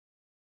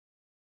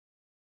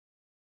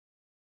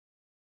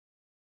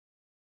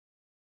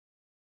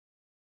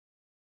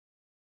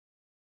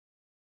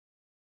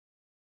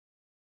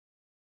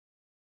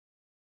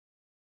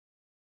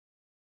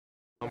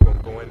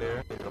go in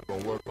there and I'm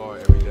going to work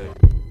hard every day.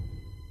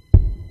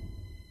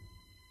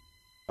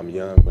 I'm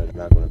young, but I'm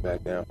not going to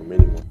back down from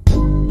anyone.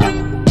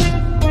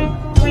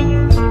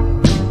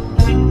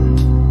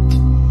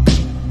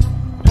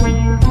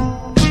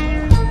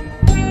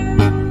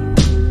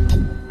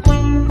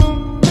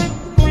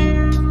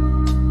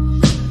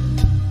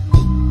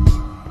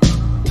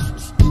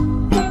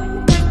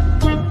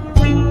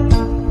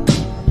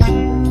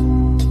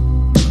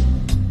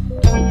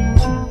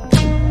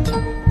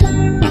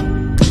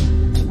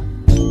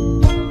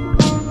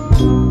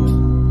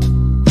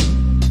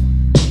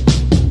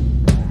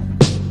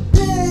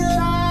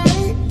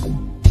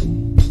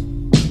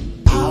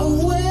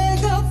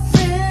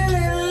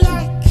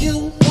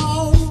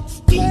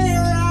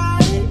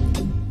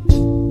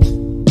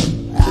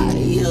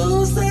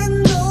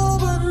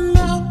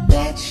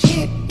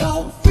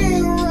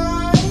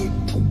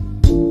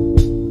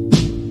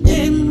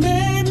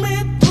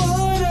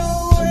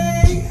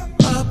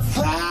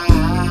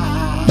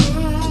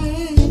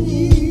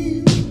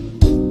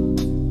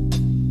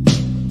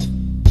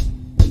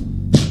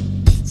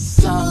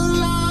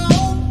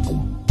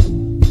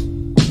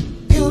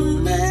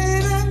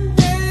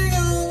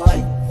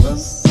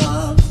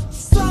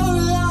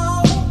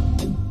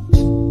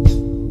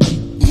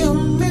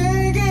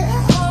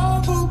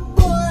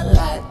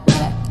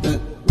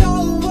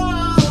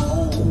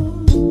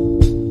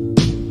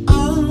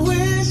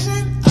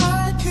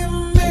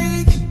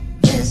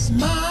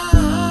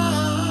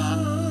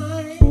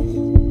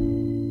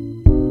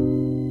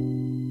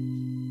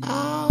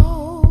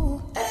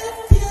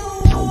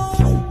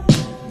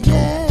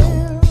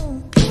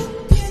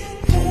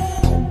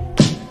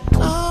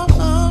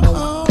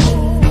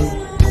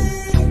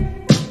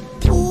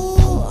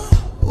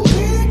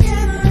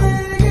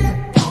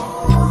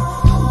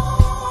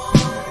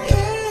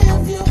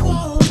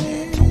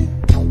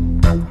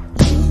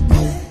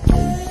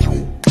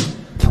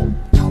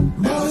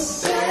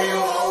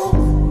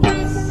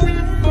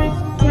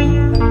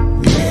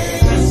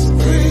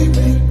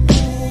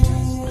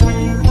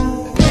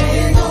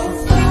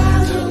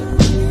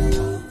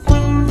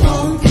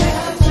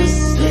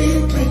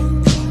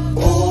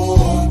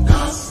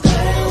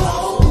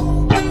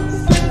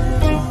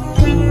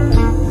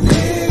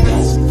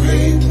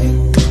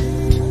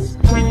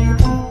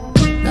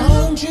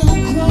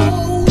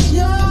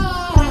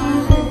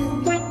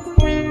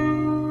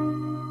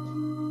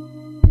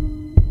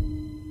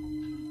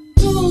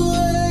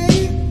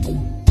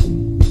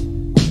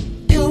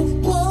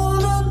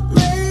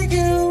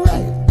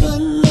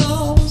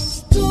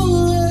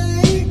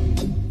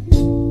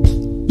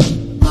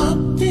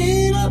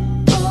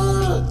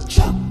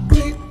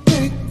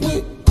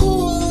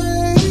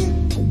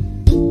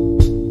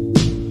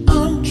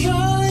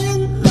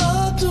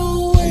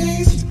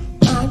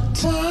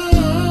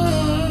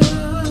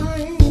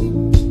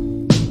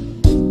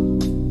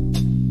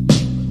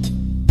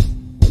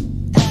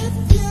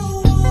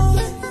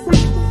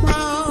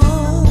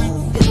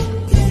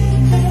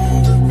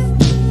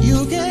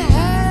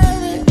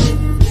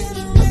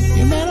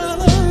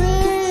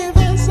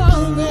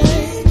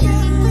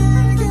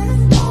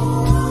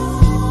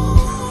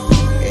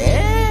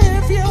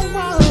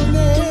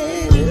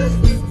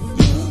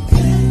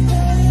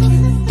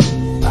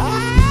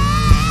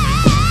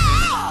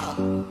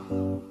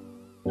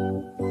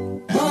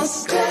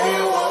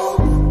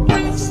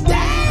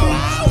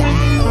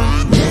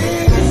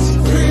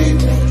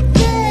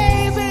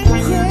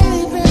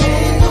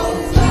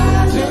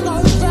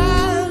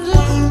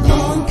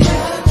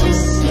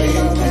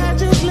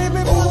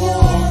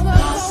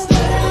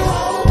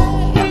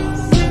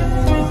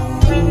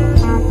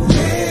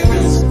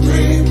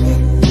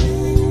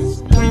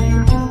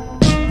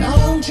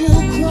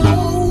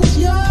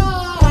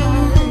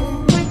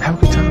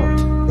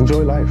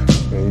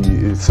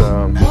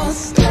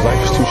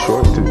 Life's too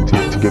short to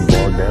get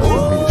bogged down and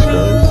be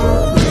discouraged.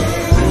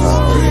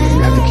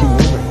 You have to keep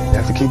moving. You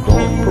have to keep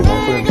going. Put one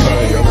foot in front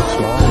of the other,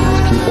 smile, and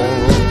just keep on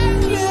rolling.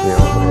 You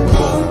know,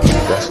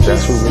 and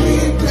that's what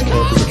really this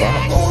camp is about.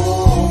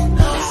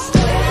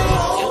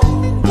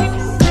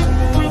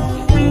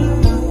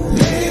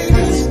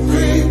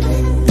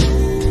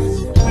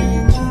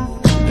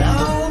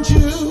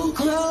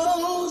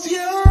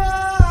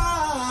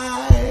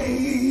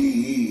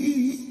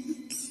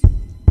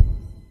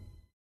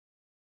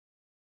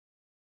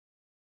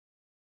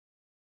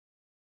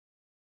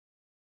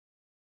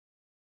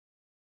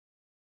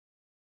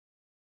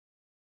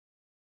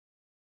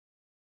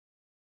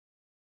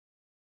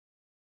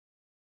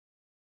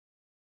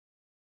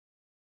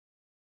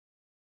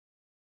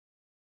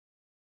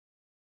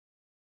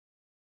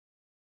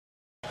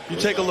 You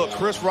take a look,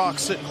 Chris Rock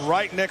sitting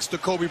right next to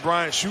Kobe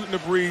Bryant, shooting the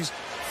breeze,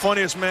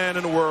 funniest man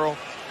in the world,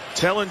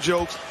 telling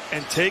jokes,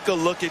 and take a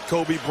look at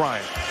Kobe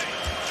Bryant.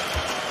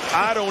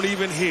 I don't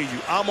even hear you.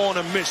 I'm on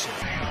a mission.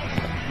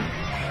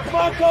 Come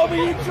on, Kobe,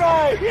 you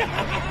try.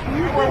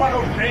 You were one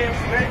of those damn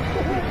snakes.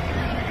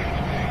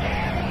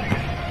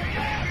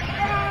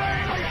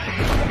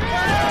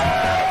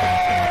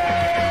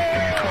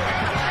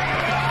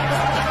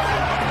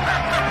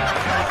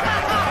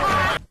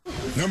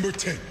 Number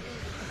 10,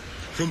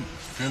 from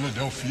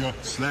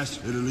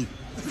Philadelphia/Italy.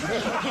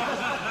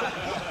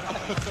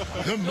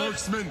 The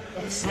marksman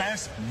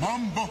 /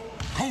 Mamba,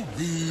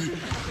 Kobe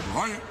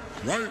Bryant.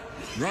 Right.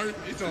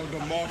 He's on the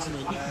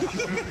marksman.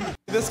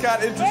 This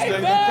got interesting. We'll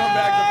come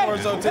back to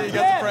 4-0. You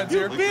got the friends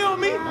here. You feel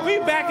me? We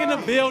back in the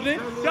building.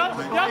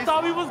 Y'all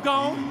thought we was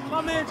gone.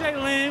 My man Jay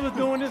Lynn was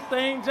doing his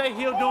thing. Jay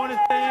Hill doing his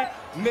thing.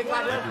 Nick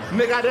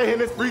out there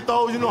hitting his free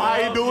throws. You know how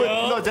he do it.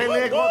 You know, Jay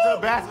Lynn going to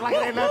the basket like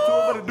it ain't nothing to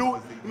it but to do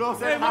it. You know what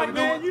I'm saying? Hey, Mike,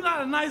 man, you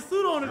got a nice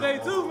suit on today,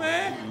 too,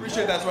 man.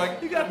 Appreciate that, Swag.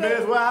 You got that.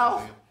 Men's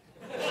Warehouse.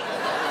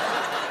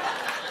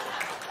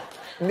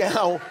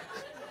 Now,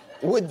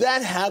 would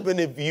that happen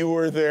if you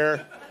were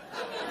there?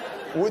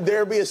 Would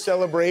there be a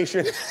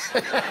celebration?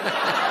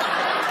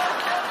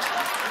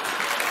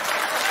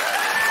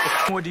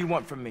 What do you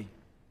want from me?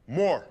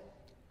 More.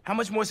 How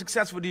much more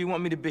successful do you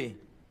want me to be?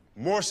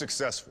 More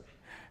successful.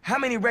 How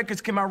many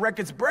records can my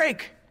records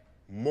break?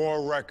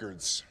 More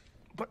records.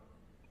 But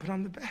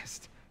I'm the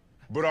best.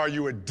 But are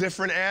you a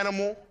different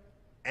animal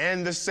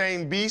and the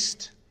same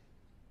beast?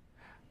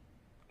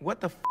 What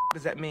the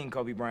does that mean,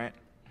 Kobe Bryant?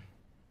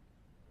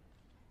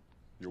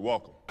 You're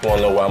welcome.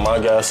 Wanna know why my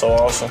guy's so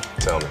awesome?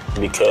 Tell me.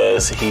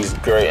 Because he's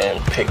great at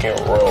pick and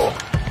roll.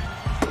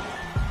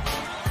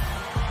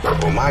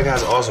 Well, my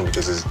guy's awesome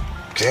because his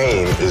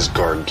game is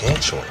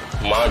gargantuan.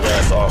 My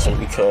guy's awesome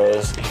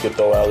because he can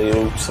throw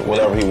alley-oops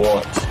whenever he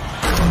wants.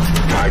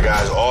 My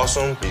guy's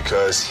awesome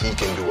because he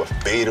can do a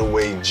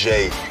fadeaway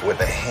J with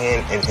a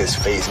hand in his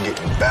face,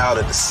 getting bowed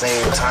at the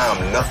same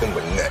time, nothing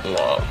but net.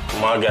 No,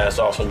 my guy's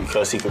awesome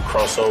because he can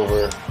cross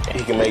over,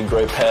 he can make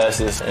great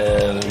passes,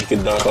 and he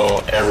can dunk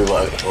on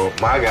everybody. Well,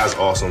 my guy's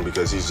awesome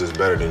because he's just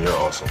better than you're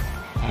awesome.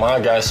 My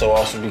guy's so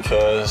awesome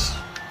because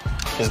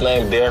his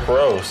name's Derrick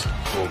Rose.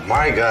 Well,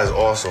 my guy's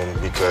awesome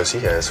because he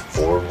has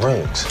 4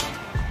 rings.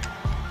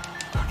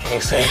 I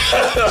can't say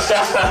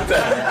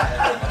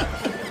that.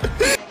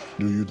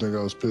 Do you think I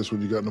was pissed when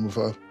you got number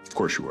 5? Of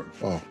course you were.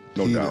 Oh,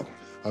 no doubt.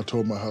 I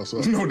tore my house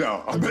up. No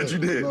doubt. I bet you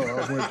did. No,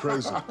 I went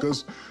crazy.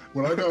 Because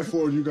when I got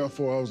 4 and you got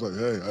 4, I was like,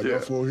 hey, I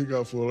got 4, he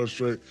got 4, let's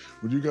straight.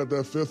 When you got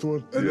that 5th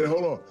one, and then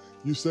hold on,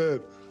 you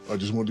said, I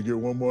just wanted to get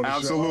one more.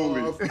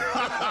 Absolutely.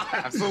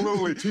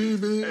 Absolutely.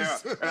 TVs. Yeah.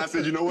 And I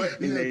said, you know what?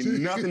 There ain't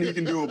nothing he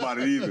can do about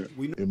it either.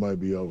 It might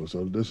be over.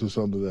 So this is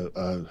something that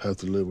I have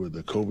to live with,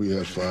 that Kobe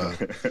has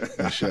 5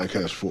 and Shaq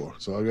has 4.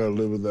 So I got to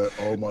live with that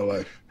all my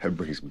life. That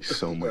brings me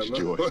so much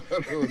joy.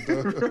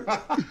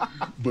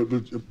 But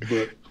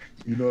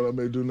you know what I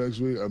may do next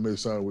week? I may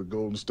sign with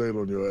Golden State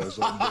on your ass.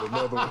 So I can get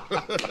another one.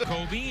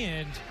 Kobe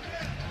and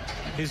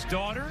his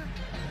daughter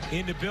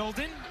in the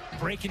building,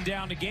 breaking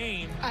down the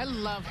game. I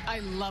love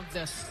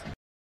this.